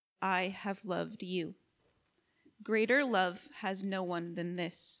I have loved you. Greater love has no one than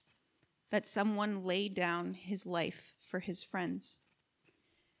this, that someone lay down his life for his friends.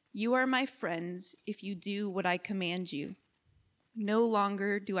 You are my friends if you do what I command you. No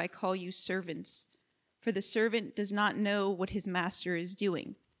longer do I call you servants, for the servant does not know what his master is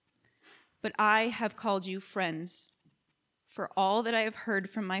doing. But I have called you friends, for all that I have heard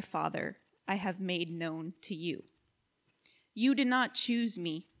from my Father I have made known to you. You did not choose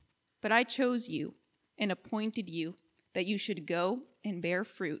me, but I chose you and appointed you that you should go and bear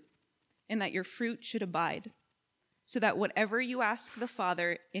fruit, and that your fruit should abide, so that whatever you ask the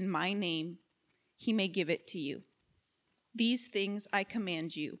Father in my name, he may give it to you. These things I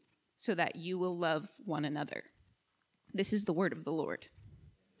command you, so that you will love one another. This is the word of the Lord.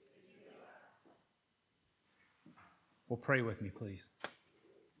 Well, pray with me, please.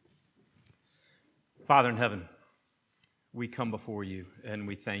 Father in heaven, we come before you and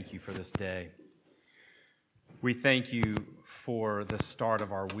we thank you for this day. We thank you for the start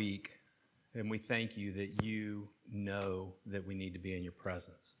of our week, and we thank you that you know that we need to be in your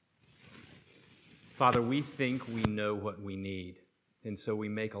presence. Father, we think we know what we need, and so we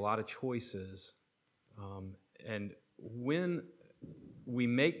make a lot of choices. And when we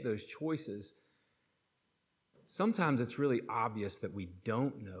make those choices, sometimes it's really obvious that we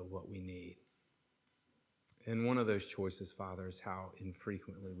don't know what we need. And one of those choices, Father, is how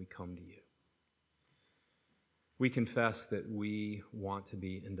infrequently we come to you. We confess that we want to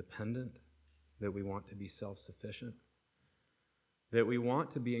be independent, that we want to be self-sufficient, that we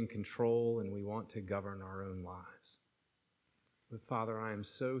want to be in control and we want to govern our own lives. But Father, I am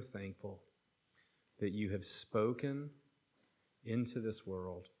so thankful that you have spoken into this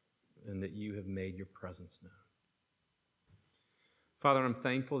world and that you have made your presence known. Father, I'm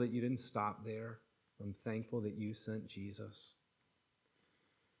thankful that you didn't stop there. I'm thankful that you sent Jesus.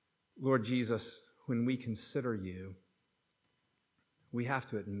 Lord Jesus, when we consider you, we have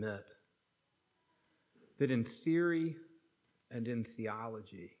to admit that in theory and in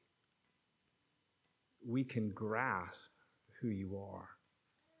theology, we can grasp who you are.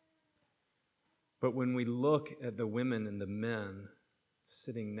 But when we look at the women and the men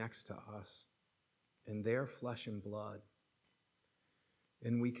sitting next to us and their flesh and blood,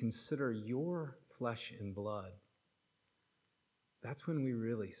 and we consider your flesh and blood, that's when we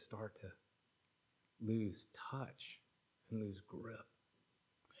really start to lose touch and lose grip.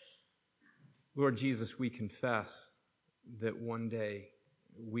 Lord Jesus, we confess that one day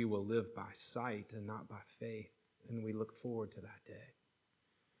we will live by sight and not by faith, and we look forward to that day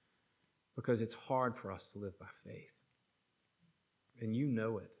because it's hard for us to live by faith, and you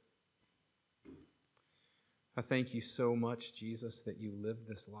know it. I thank you so much, Jesus, that you lived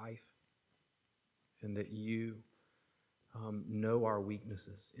this life and that you know our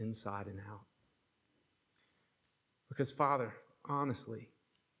weaknesses inside and out. Because, Father, honestly,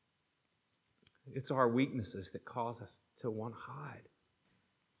 it's our weaknesses that cause us to want to hide.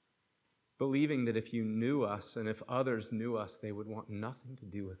 Believing that if you knew us and if others knew us, they would want nothing to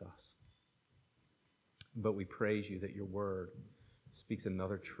do with us. But we praise you that your word speaks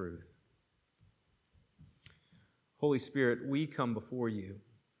another truth. Holy Spirit, we come before you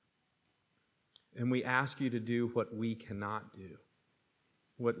and we ask you to do what we cannot do,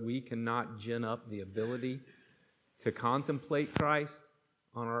 what we cannot gin up the ability to contemplate Christ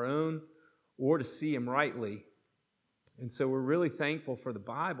on our own or to see him rightly. And so we're really thankful for the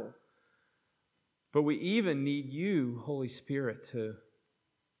Bible. But we even need you, Holy Spirit, to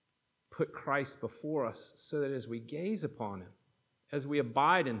put Christ before us so that as we gaze upon him, as we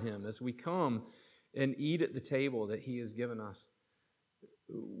abide in him, as we come and eat at the table that he has given us,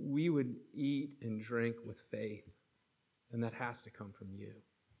 we would eat and drink with faith. And that has to come from you.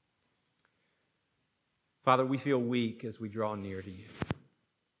 Father, we feel weak as we draw near to you.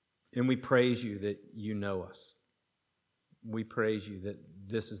 And we praise you that you know us. We praise you that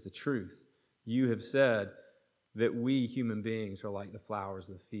this is the truth. You have said that we human beings are like the flowers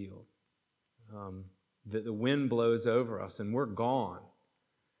of the field. That the wind blows over us and we're gone.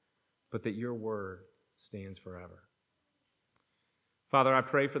 But that your word stands forever. Father, I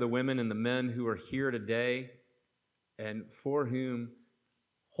pray for the women and the men who are here today and for whom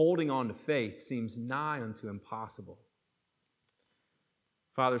holding on to faith seems nigh unto impossible.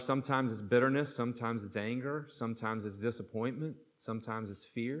 Father, sometimes it's bitterness, sometimes it's anger, sometimes it's disappointment, sometimes it's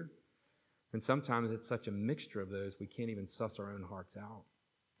fear, and sometimes it's such a mixture of those we can't even suss our own hearts out.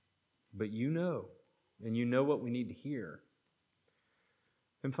 But you know, and you know what we need to hear.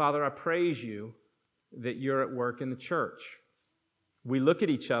 And Father, I praise you that you're at work in the church. We look at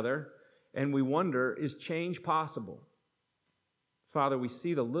each other and we wonder, is change possible? Father, we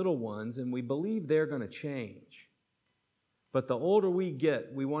see the little ones and we believe they're going to change. But the older we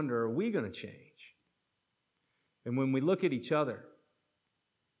get, we wonder, are we going to change? And when we look at each other,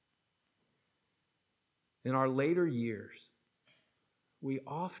 in our later years, we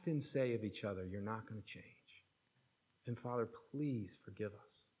often say of each other, you're not going to change. And Father, please forgive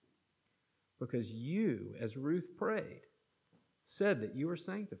us. Because you, as Ruth prayed, said that you are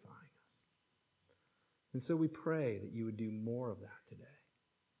sanctifying us. And so we pray that you would do more of that today.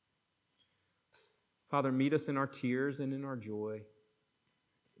 Father, meet us in our tears and in our joy.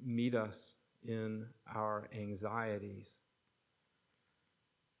 Meet us in our anxieties.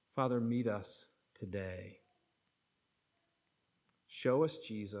 Father, meet us today. Show us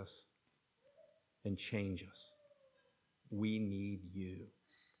Jesus and change us. We need you.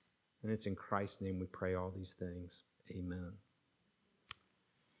 And it's in Christ's name we pray all these things. Amen.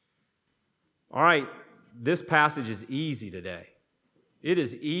 All right, this passage is easy today. It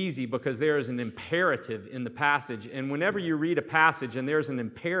is easy because there is an imperative in the passage. And whenever you read a passage and there's an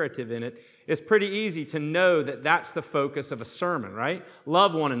imperative in it, it's pretty easy to know that that's the focus of a sermon, right?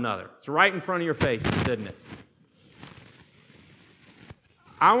 Love one another. It's right in front of your face, isn't it?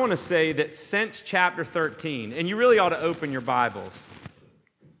 I want to say that since chapter 13, and you really ought to open your Bibles.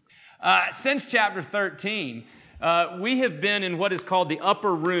 Since chapter 13, we have been in what is called the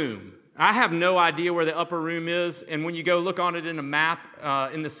upper room. I have no idea where the upper room is, and when you go look on it in a map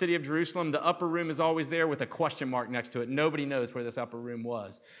in the city of Jerusalem, the upper room is always there with a question mark next to it. Nobody knows where this upper room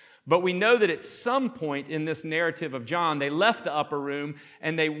was. But we know that at some point in this narrative of John, they left the upper room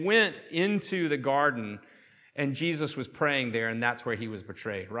and they went into the garden, and Jesus was praying there, and that's where he was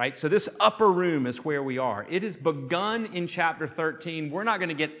betrayed, right? So this upper room is where we are. It is begun in chapter 13. We're not going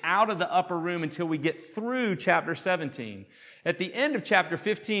to get out of the upper room until we get through chapter 17. At the end of chapter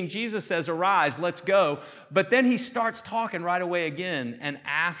 15, Jesus says, arise, let's go. But then he starts talking right away again. And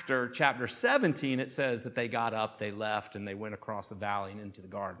after chapter 17, it says that they got up, they left, and they went across the valley and into the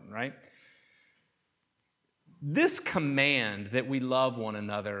garden, right? This command that we love one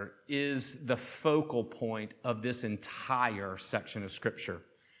another is the focal point of this entire section of Scripture.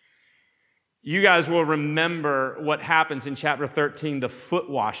 You guys will remember what happens in chapter 13, the foot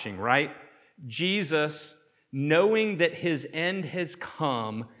washing, right? Jesus, knowing that his end has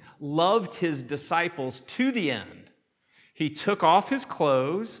come, loved his disciples to the end. He took off his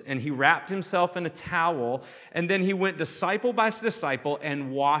clothes and he wrapped himself in a towel, and then he went disciple by disciple and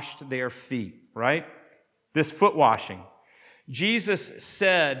washed their feet, right? This foot washing. Jesus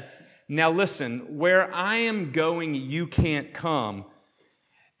said, now listen, where I am going, you can't come.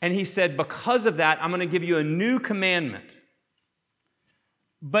 And he said, because of that, I'm going to give you a new commandment.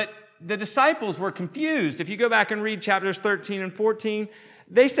 But the disciples were confused. If you go back and read chapters 13 and 14,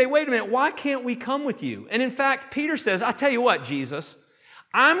 they say, wait a minute, why can't we come with you? And in fact, Peter says, I tell you what, Jesus,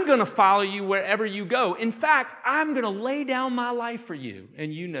 I'm going to follow you wherever you go. In fact, I'm going to lay down my life for you.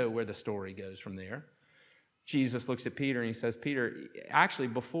 And you know where the story goes from there. Jesus looks at Peter and he says, Peter, actually,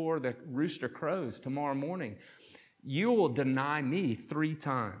 before the rooster crows tomorrow morning, you will deny me 3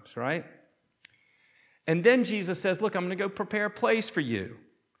 times, right? And then Jesus says, look, I'm going to go prepare a place for you.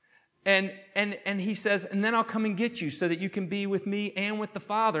 And he says, and then I'll come and get you so that you can be with me and with the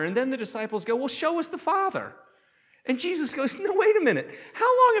Father. And then the disciples go, well, show us the Father. And Jesus goes, no, wait a minute. How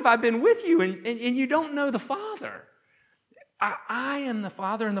long have I been with you and you don't know the Father? I am the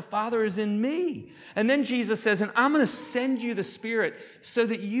Father and the Father is in me. And then Jesus says, and I'm going to send you the Spirit so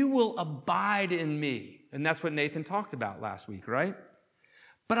that you will abide in me. And that's what Nathan talked about last week, right?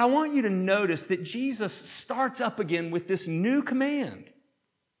 But I want you to notice that Jesus starts up again with this new command.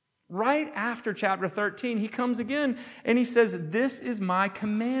 Right after chapter 13, he comes again and he says, this is my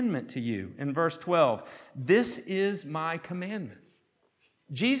commandment to you. In verse 12, this is my commandment.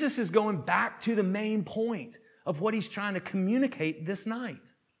 Jesus is going back to the main point of what he's trying to communicate this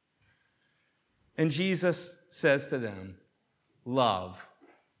night. And Jesus says to them, love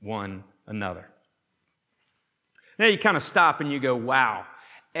one another. Now you kind of stop and you go, wow,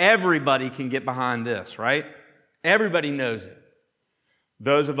 everybody can get behind this, right? Everybody knows it.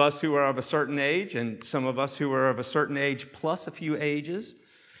 Those of us who are of a certain age, and some of us who are of a certain age plus a few ages,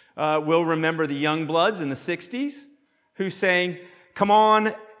 will remember the young bloods in the 60s who's saying, come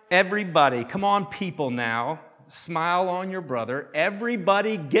on, everybody, come on, people now, smile on your brother.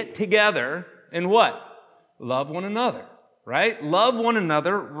 Everybody get together and what? Love one another, right? Love one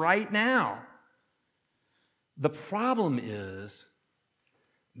another right now. The problem is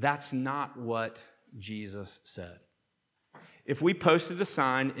that's not what Jesus said. If we posted a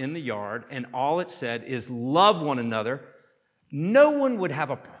sign in the yard and all it said is love one another, no one would have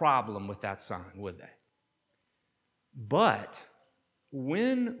a problem with that sign, would they? But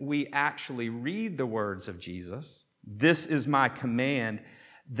when we actually read the words of Jesus, "This is my command,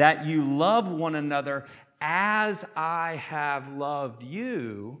 that you love one another as I have loved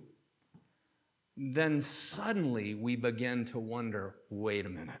you," then suddenly we begin to wonder, wait a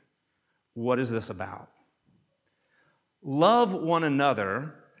minute, what is this about? Love one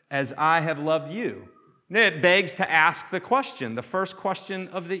another as I have loved you. It begs to ask the question, the first question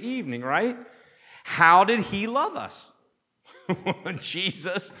of the evening, right? How did he love us?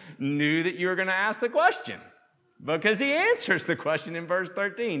 Jesus knew that you were going to ask the question because he answers the question in verse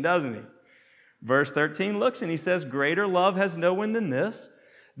 13, doesn't he? Verse 13 looks and he says, "Greater love has no one than this,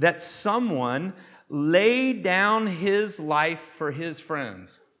 that someone laid down his life for his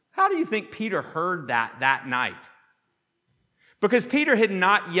friends." How do you think Peter heard that night? Because Peter had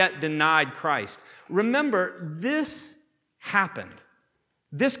not yet denied Christ. Remember, this happened.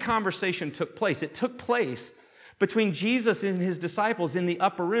 This conversation took place. It took place between Jesus and his disciples in the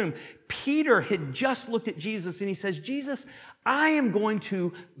upper room. Peter had just looked at Jesus and he says, "Jesus, I am going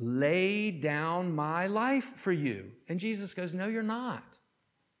to lay down my life for you." And Jesus goes, "No, you're not.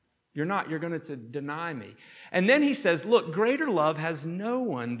 You're not. You're going to deny me." And then he says, "Look, greater love has no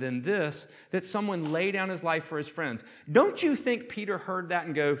one than this, that someone lay down his life for his friends." Don't you think Peter heard that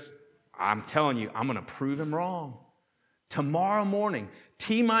and goes, "I'm telling you, I'm going to prove him wrong. Tomorrow morning,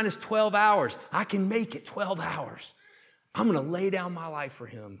 T-minus 12 hours, I can make it 12 hours. I'm going to lay down my life for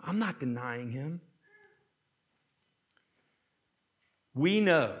him. I'm not denying him." We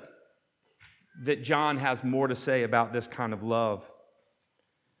know that John has more to say about this kind of love.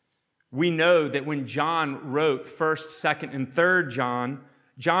 We know that when John wrote 1st, 2nd, and 3rd John,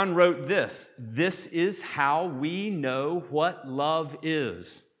 John wrote this: "This is how we know what love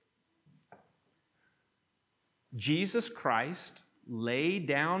is. Jesus Christ laid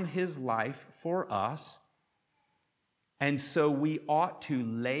down his life for us, and so we ought to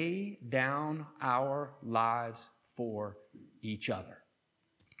lay down our lives for each other."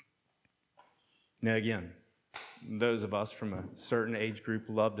 Now again, those of us from a certain age group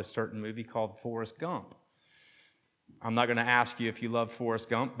loved a certain movie called Forrest Gump. I'm not going to ask you if you love Forrest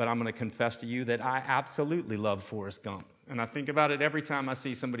Gump, but I'm going to confess to you that I absolutely love Forrest Gump. And I think about it every time I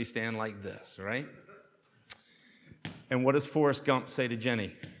see somebody stand like this, right? And what does Forrest Gump say to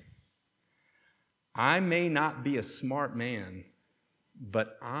Jenny? "I may not be a smart man,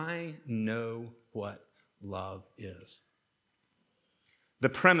 but I know what love is." The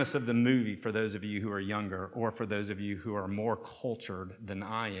premise of the movie, for those of you who are younger, or for those of you who are more cultured than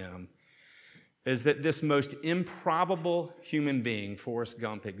I am, is that this most improbable human being, Forrest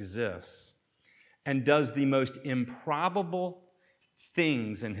Gump, exists and does the most improbable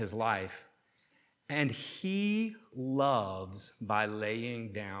things in his life, and he loves by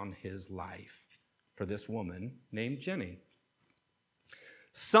laying down his life for this woman named Jenny.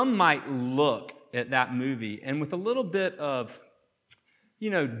 Some might look at that movie and with a little bit of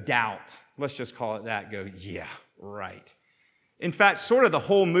doubt, let's just call it that, go, "Yeah, right." In fact, sort of the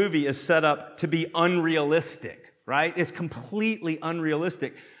whole movie is set up to be unrealistic, right? It's completely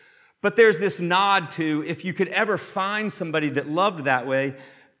unrealistic. But there's this nod to, if you could ever find somebody that loved that way,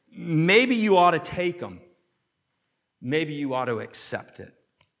 maybe you ought to take them. Maybe you ought to accept it.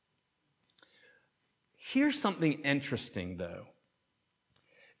 Here's something interesting, though.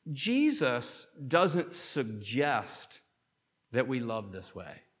 Jesus doesn't suggest that we love this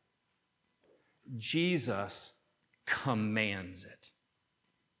way. Jesus commands it.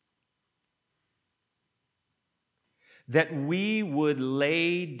 That we would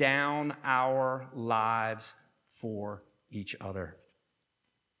lay down our lives for each other.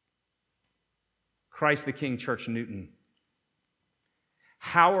 Christ the King Church Newton,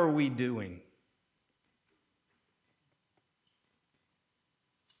 how are we doing?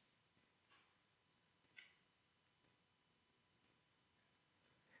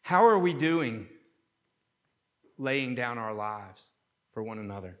 How are we doing laying down our lives for one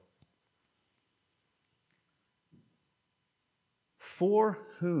another? For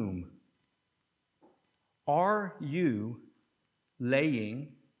whom are you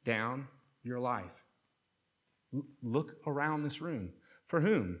laying down your life? Look around this room. For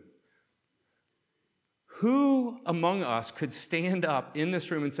whom? Who among us could stand up in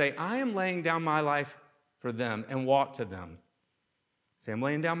this room and say, "I am laying down my life for them," and walk to them? Say, "I'm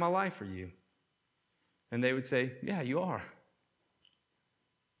laying down my life for you." And they would say, "Yeah, you are."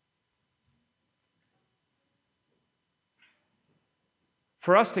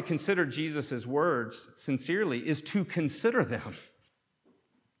 For us to consider Jesus' words sincerely is to consider them.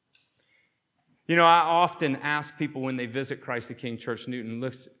 I often ask people when they visit Christ the King Church Newton,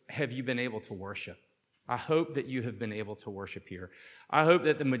 "Look, have you been able to worship?" I hope that you have been able to worship here. I hope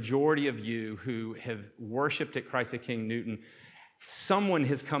that the majority of you who have worshiped at Christ the King Newton, someone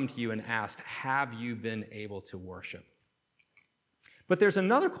has come to you and asked, have you been able to worship? But there's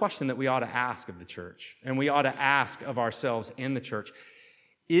another question that we ought to ask of the church, and we ought to ask of ourselves in the church.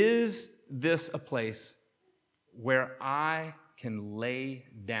 Is this a place where I can lay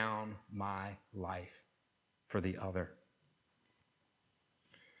down my life for the other?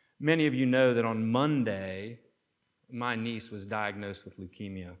 Many of you know that on Monday, my niece was diagnosed with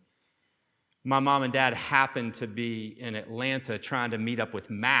leukemia. My mom and dad happened to be in Atlanta trying to meet up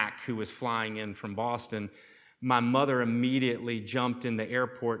with Mac, who was flying in from Boston. My mother immediately jumped in the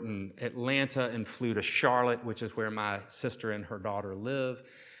airport in Atlanta and flew to Charlotte, which is where my sister and her daughter live.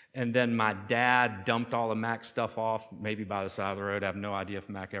 And then my dad dumped all of Mac's stuff off, maybe by the side of the road. I have no idea if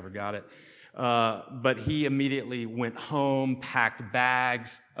Mac ever got it. But he immediately went home, packed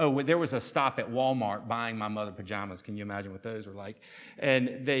bags. Oh, there was a stop at Walmart buying my mother pajamas. Can you imagine what those were like?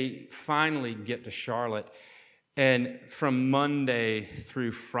 And they finally get to Charlotte. And from Monday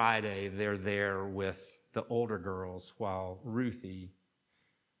through Friday, they're there with the older girls, while Ruthie,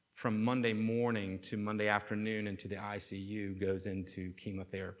 from Monday morning to Monday afternoon into the ICU, goes into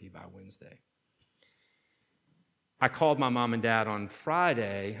chemotherapy by Wednesday. I called my mom and dad on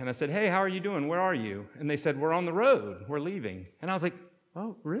Friday, and I said, hey, how are you doing? Where are you? And they said, we're on the road. We're leaving. And I was like,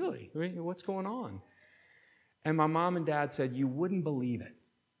 oh, really? What's going on? And my mom and dad said, you wouldn't believe it.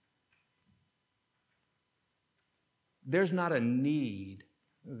 There's not a need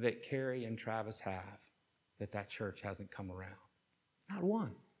that Carrie and Travis have that church hasn't come around. Not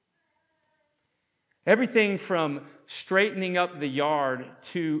one. Everything from straightening up the yard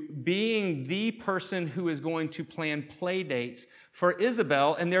to being the person who is going to plan play dates for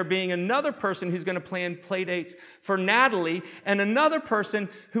Isabel, and there being another person who's going to plan play dates for Natalie, and another person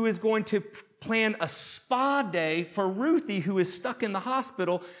who is going to plan a spa day for Ruthie, who is stuck in the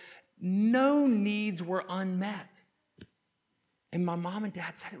hospital. No needs were unmet. And my mom and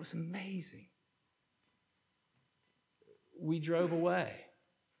dad said it was amazing. We drove away,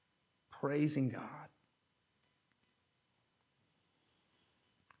 praising God.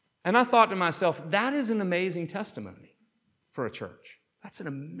 And I thought to myself, that is an amazing testimony for a church. That's an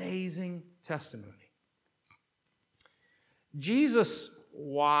amazing testimony. Jesus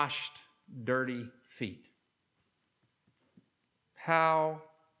washed dirty feet. How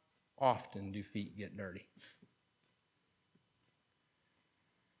often do feet get dirty?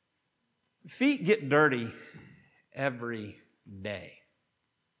 Feet get dirty every day.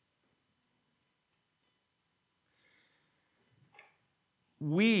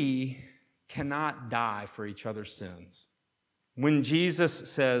 We cannot die for each other's sins. When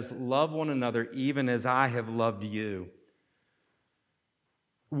Jesus says, love one another even as I have loved you,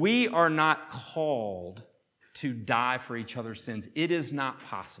 we are not called to die for each other's sins. It is not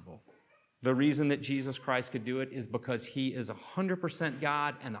possible. The reason that Jesus Christ could do it is because he is 100%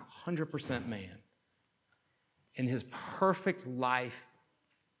 God and 100% man. And his perfect life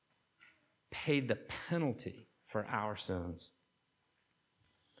paid the penalty for our sins.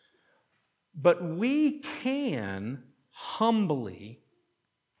 But we can humbly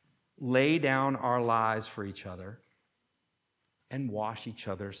lay down our lives for each other and wash each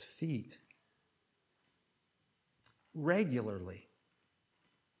other's feet regularly.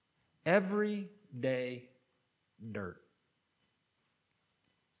 Everyday dirt.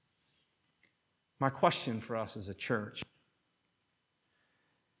 My question for us as a church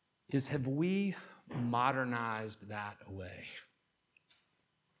is, have we modernized that away?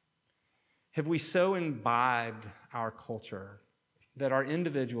 Have we so imbibed our culture that our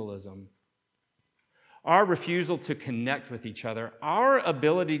individualism, our refusal to connect with each other, our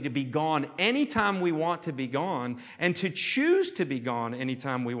ability to be gone anytime we want to be gone and to choose to be gone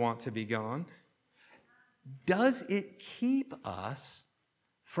anytime we want to be gone, does it keep us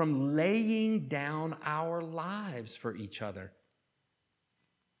from laying down our lives for each other?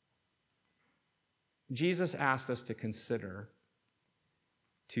 Jesus asked us to consider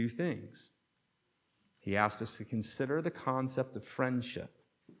two things. He asked us to consider the concept of friendship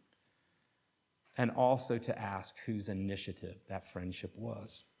and also to ask whose initiative that friendship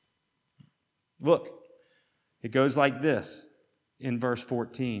was. Look, it goes like this in verse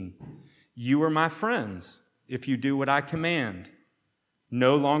 14. You are my friends if you do what I command.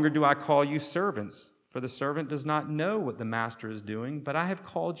 No longer do I call you servants, for the servant does not know what the master is doing, but I have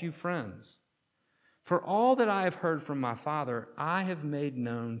called you friends. For all that I have heard from my Father, I have made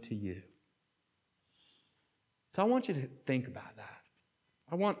known to you. So I want you to think about that.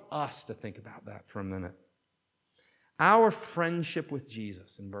 I want us to think about that for a minute. Our friendship with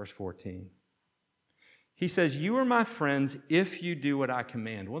Jesus in verse 14. He says, you are my friends if you do what I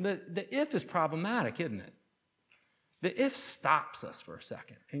command. Well, the if is problematic, isn't it? The if stops us for a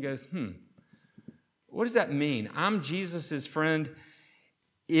second and goes, what does that mean? I'm Jesus' friend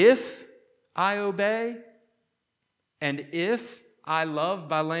if I obey and if I love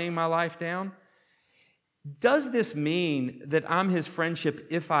by laying my life down? Does this mean that I'm his friendship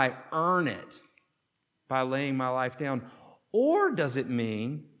if I earn it by laying my life down? Or does it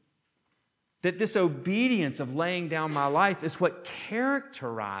mean that this obedience of laying down my life is what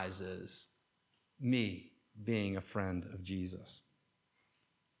characterizes me being a friend of Jesus?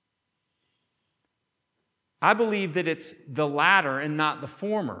 I believe that it's the latter and not the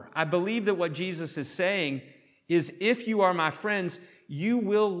former. I believe that what Jesus is saying is, if you are my friends, you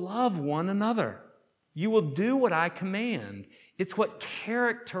will love one another. You will do what I command. It's what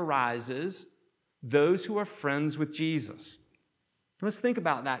characterizes those who are friends with Jesus. Let's think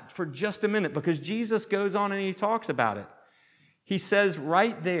about that for just a minute, because Jesus goes on and he talks about it. He says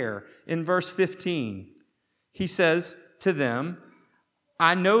right there in verse 15, he says to them,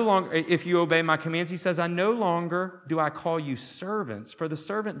 I no longer, if you obey my commands, he says, I no longer do I call you servants, for the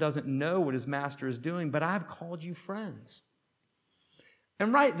servant doesn't know what his master is doing, but I've called you friends.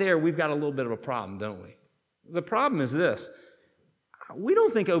 And right there, we've got a little bit of a problem, don't we? The problem is this. We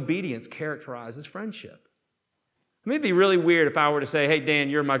don't think obedience characterizes friendship. I mean, it'd be really weird if I were to say, hey, Dan,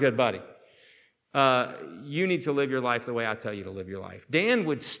 you're my good buddy. You need to live your life the way I tell you to live your life. Dan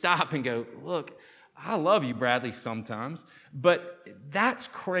would stop and go, look, I love you, Bradley, sometimes, but that's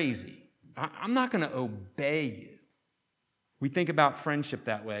crazy. I'm not going to obey you. We think about friendship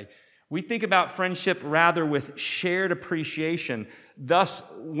that way. We think about friendship rather with shared appreciation. Thus,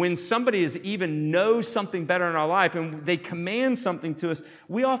 when somebody even knows something better in our life and they command something to us,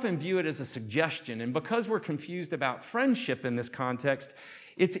 we often view it as a suggestion. And because we're confused about friendship in this context,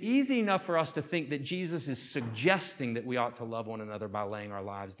 it's easy enough for us to think that Jesus is suggesting that we ought to love one another by laying our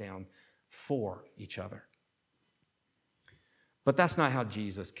lives down for each other. But that's not how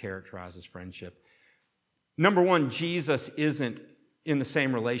Jesus characterizes friendship. Number one, Jesus isn't in the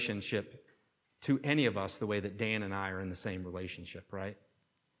same relationship to any of us the way that Dan and I are in the same relationship, right?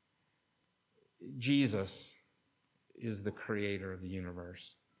 Jesus is the creator of the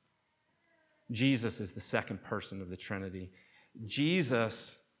universe. Jesus is the second person of the Trinity.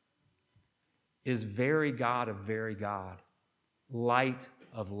 Jesus is very God of very God, light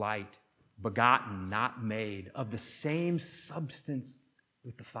of light, begotten, not made, of the same substance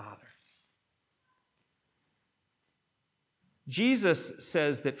with the Father. Jesus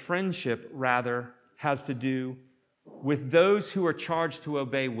says that friendship, rather, has to do with those who are charged to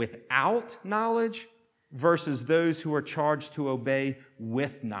obey without knowledge versus those who are charged to obey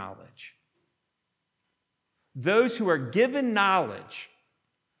with knowledge. Those who are given knowledge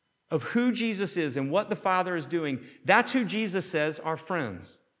of who Jesus is and what the Father is doing, that's who Jesus says are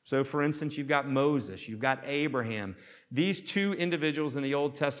friends. So, for instance, you've got Moses, you've got Abraham, these two individuals in the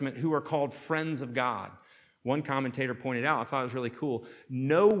Old Testament who are called friends of God. One commentator pointed out, I thought it was really cool,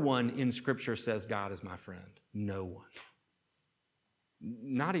 no one in Scripture says God is my friend. No one.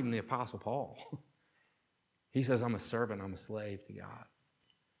 Not even the Apostle Paul. He says, I'm a servant, I'm a slave to God.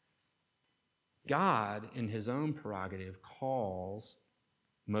 God, in his own prerogative, calls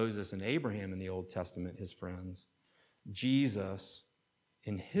Moses and Abraham in the Old Testament his friends. Jesus,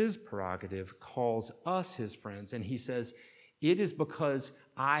 in his prerogative, calls us his friends, and he says, it is because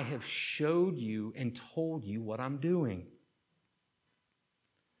I have showed you and told you what I'm doing.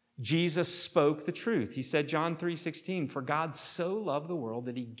 Jesus spoke the truth. He said, John 3:16, for God so loved the world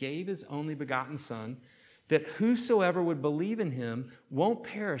that he gave his only begotten Son, that whosoever would believe in him won't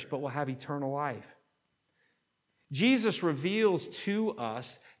perish but will have eternal life. Jesus reveals to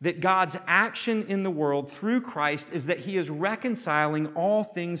us that God's action in the world through Christ is that he is reconciling all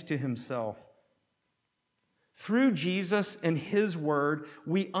things to himself. Through Jesus and his word,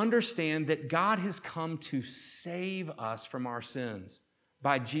 we understand that God has come to save us from our sins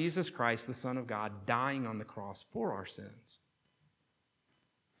by Jesus Christ, the Son of God, dying on the cross for our sins.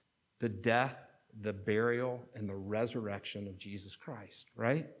 The death, the burial, and the resurrection of Jesus Christ,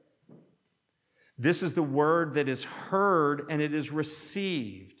 right? This is the word that is heard and it is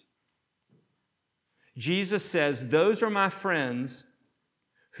received. Jesus says, those are my friends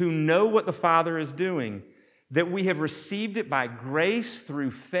who know what the Father is doing, that we have received it by grace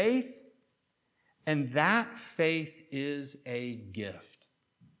through faith, and that faith is a gift.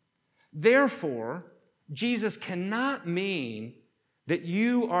 Therefore, Jesus cannot mean that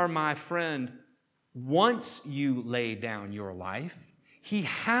you are my friend once you lay down your life. He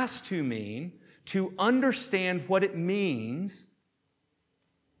has to mean to understand what it means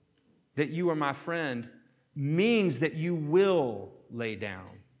that you are my friend means that you will lay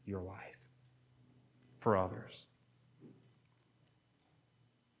down your life for others.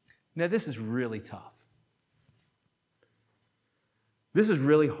 Now, this is really tough. This is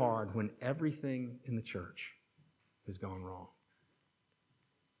really hard when everything in the church has gone wrong.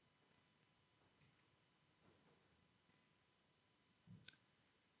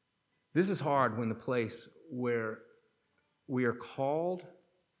 This is hard when the place where we are called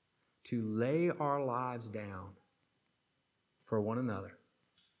to lay our lives down for one another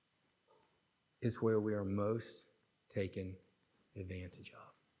is where we are most taken advantage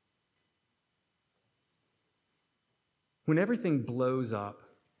of. When everything blows up,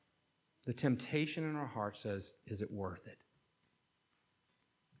 the temptation in our heart says, is it worth it?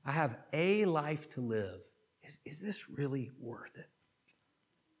 I have a life to live. Is this really worth it?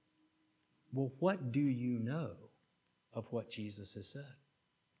 Well, what do you know of what Jesus has said?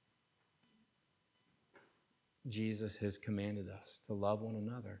 Jesus has commanded us to love one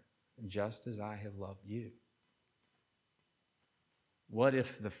another just as I have loved you. What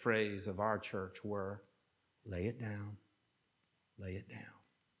if the phrase of our church were, lay it down, lay it down,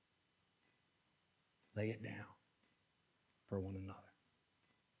 lay it down for one another?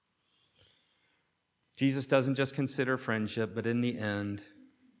 Jesus doesn't just consider friendship, but in the end,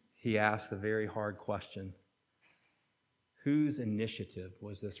 he asks the very hard question, whose initiative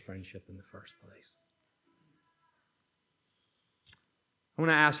was this friendship in the first place? I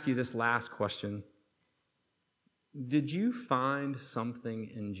want to ask you this last question. Did you find something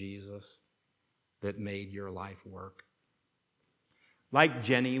in Jesus that made your life work? Like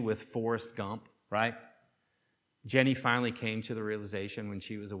Jenny with Forrest Gump, right? Jenny finally came to the realization when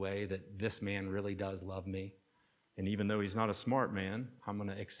she was away that this man really does love me. And even though he's not a smart man, I'm going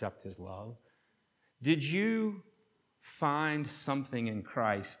to accept his love. Did you find something in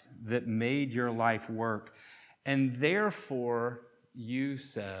Christ that made your life work? And therefore, you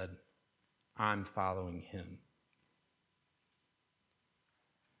said, I'm following him.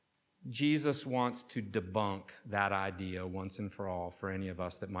 Jesus wants to debunk that idea once and for all for any of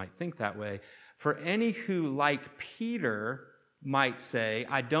us that might think that way. For any who, like Peter, might say,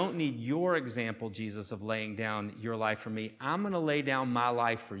 I don't need your example, Jesus, of laying down your life for me. I'm going to lay down my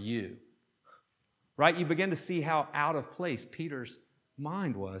life for you. Right? You begin to see how out of place Peter's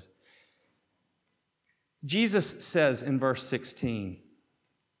mind was. Jesus says in verse 16,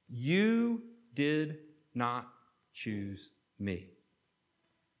 you did not choose me,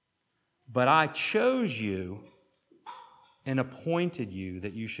 but I chose you and appointed you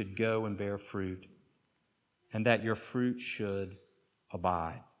that you should go and bear fruit, and that your fruit should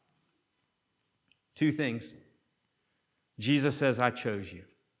abide. Two things. Jesus says, I chose you.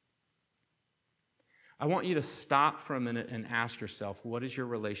 I want you to stop for a minute and ask yourself, what is your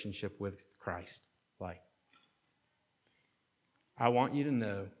relationship with Christ like? I want you to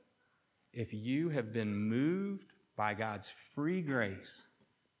know, if you have been moved by God's free grace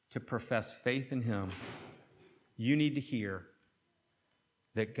to profess faith in him, you need to hear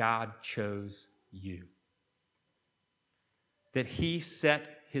that God chose you. That he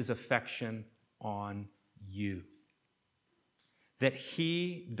set his affection on you. That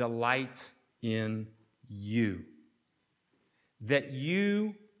he delights in you. That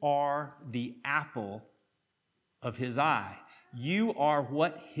you are the apple of his eye. You are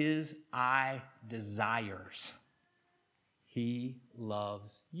what his eye desires. He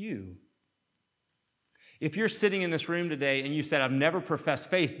loves you. If you're sitting in this room today and you said, I've never professed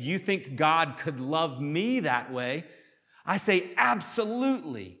faith, do you think God could love me that way? I say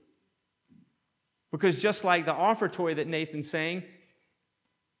absolutely. Because just like the offertory that Nathan's saying,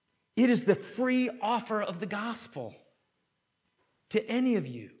 it is the free offer of the gospel to any of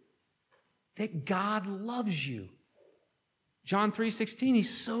you that God loves you. John 3:16, he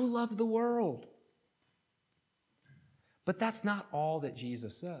so loved the world. But that's not all that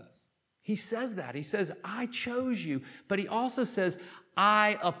Jesus says. He says that. He says, I chose you. But he also says,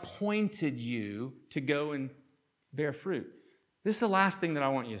 I appointed you to go and bear fruit. This is the last thing that I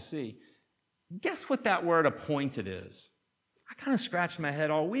want you to see. Guess what that word appointed is? I kind of scratched my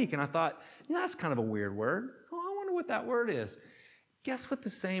head all week and I thought, that's kind of a weird word. Oh, I wonder what that word is. Guess what the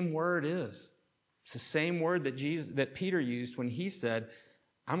same word is? It's the same word that Peter used when he said,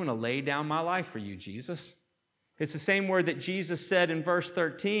 I'm going to lay down my life for you, Jesus. It's the same word that Jesus said in verse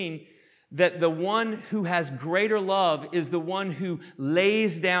 13, that the one who has greater love is the one who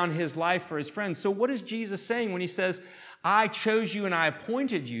lays down his life for his friends. So what is Jesus saying when he says, I chose you and I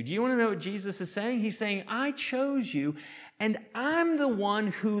appointed you? Do you want to know what Jesus is saying? He's saying, I chose you and I'm the one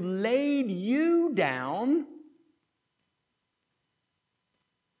who laid you down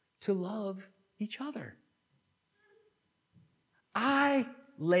to love each other. I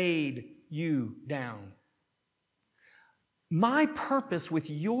laid you down. My purpose with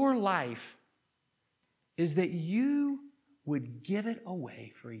your life is that you would give it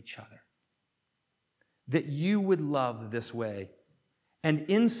away for each other. That you would love this way. And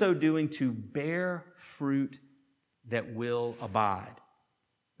in so doing, to bear fruit that will abide.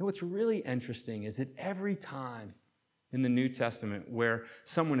 And what's really interesting is that every time in the New Testament where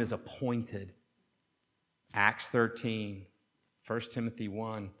someone is appointed, Acts 13, 1 Timothy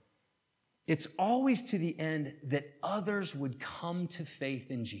 1, it's always to the end that others would come to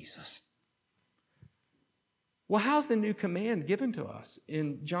faith in Jesus. Well, how's the new command given to us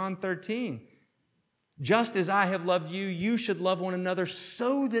in John 13? Just as I have loved you, you should love one another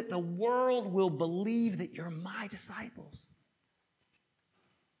so that the world will believe that you're my disciples.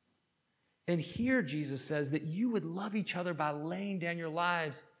 And here Jesus says that you would love each other by laying down your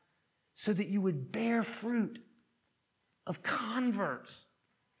lives so that you would bear fruit of converts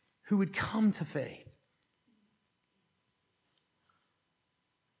who would come to faith.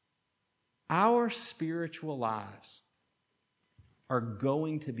 Our spiritual lives are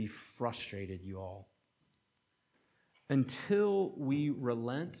going to be frustrated, you all, until we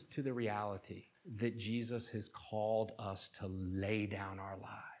relent to the reality that Jesus has called us to lay down our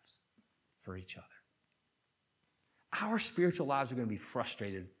lives for each other. Our spiritual lives are going to be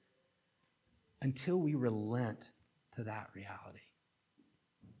frustrated until we relent to that reality.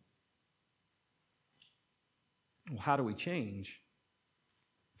 Well, how do we change?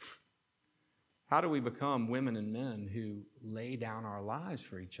 How do we become women and men who lay down our lives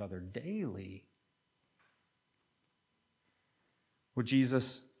for each other daily? Well,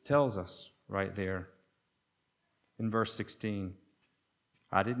 Jesus tells us right there in verse 16,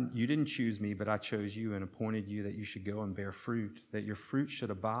 you didn't choose me, but I chose you and appointed you that you should go and bear fruit, that your fruit should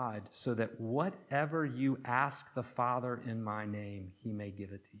abide, so that whatever you ask the Father in my name, he may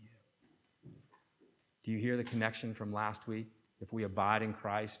give it to you. Do you hear the connection from last week? If we abide in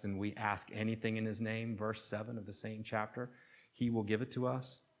Christ and we ask anything in his name, verse 7 of the same chapter, he will give it to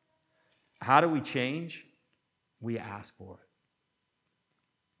us. How do we change? We ask for it.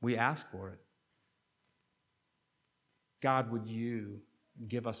 We ask for it. God, would you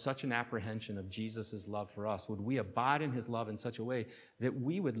give us such an apprehension of Jesus' love for us? Would we abide in his love in such a way that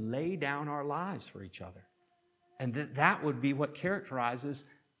we would lay down our lives for each other? And that would be what characterizes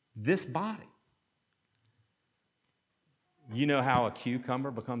this body. You know how a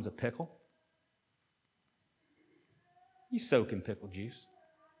cucumber becomes a pickle? You soak in pickle juice.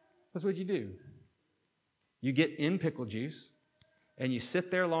 That's what you do. You get in pickle juice, and you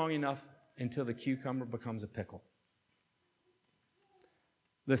sit there long enough until the cucumber becomes a pickle.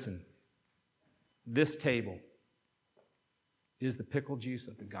 Listen, this table is the pickle juice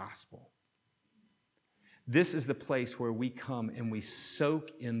of the gospel. This is the place where we come and we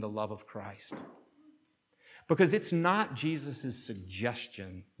soak in the love of Christ. Because it's not Jesus'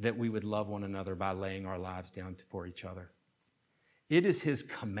 suggestion that we would love one another by laying our lives down for each other. It is his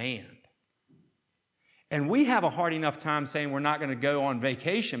command. And we have a hard enough time saying we're not going to go on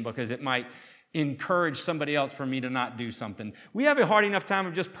vacation because it might encourage somebody else for me to not do something. We have a hard enough time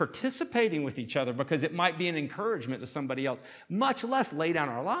of just participating with each other because it might be an encouragement to somebody else, much less lay down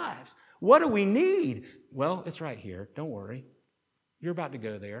our lives. What do we need? Well, it's right here. Don't worry. You're about to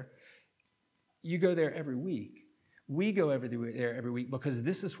go there. You go there every week. We go there every week because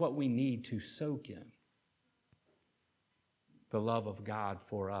this is what we need to soak in the love of God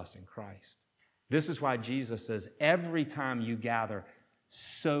for us in Christ. This is why Jesus says, every time you gather,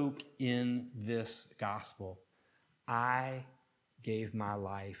 soak in this gospel. I gave my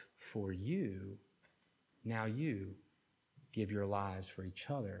life for you. Now you give your lives for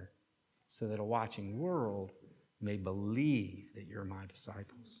each other so that a watching world may believe that you're my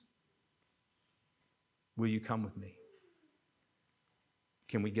disciples. Will you come with me?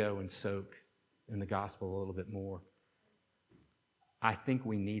 Can we go and soak in the gospel a little bit more? I think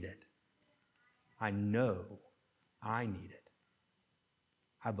we need it. I know I need it.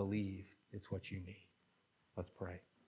 I believe it's what you need. Let's pray.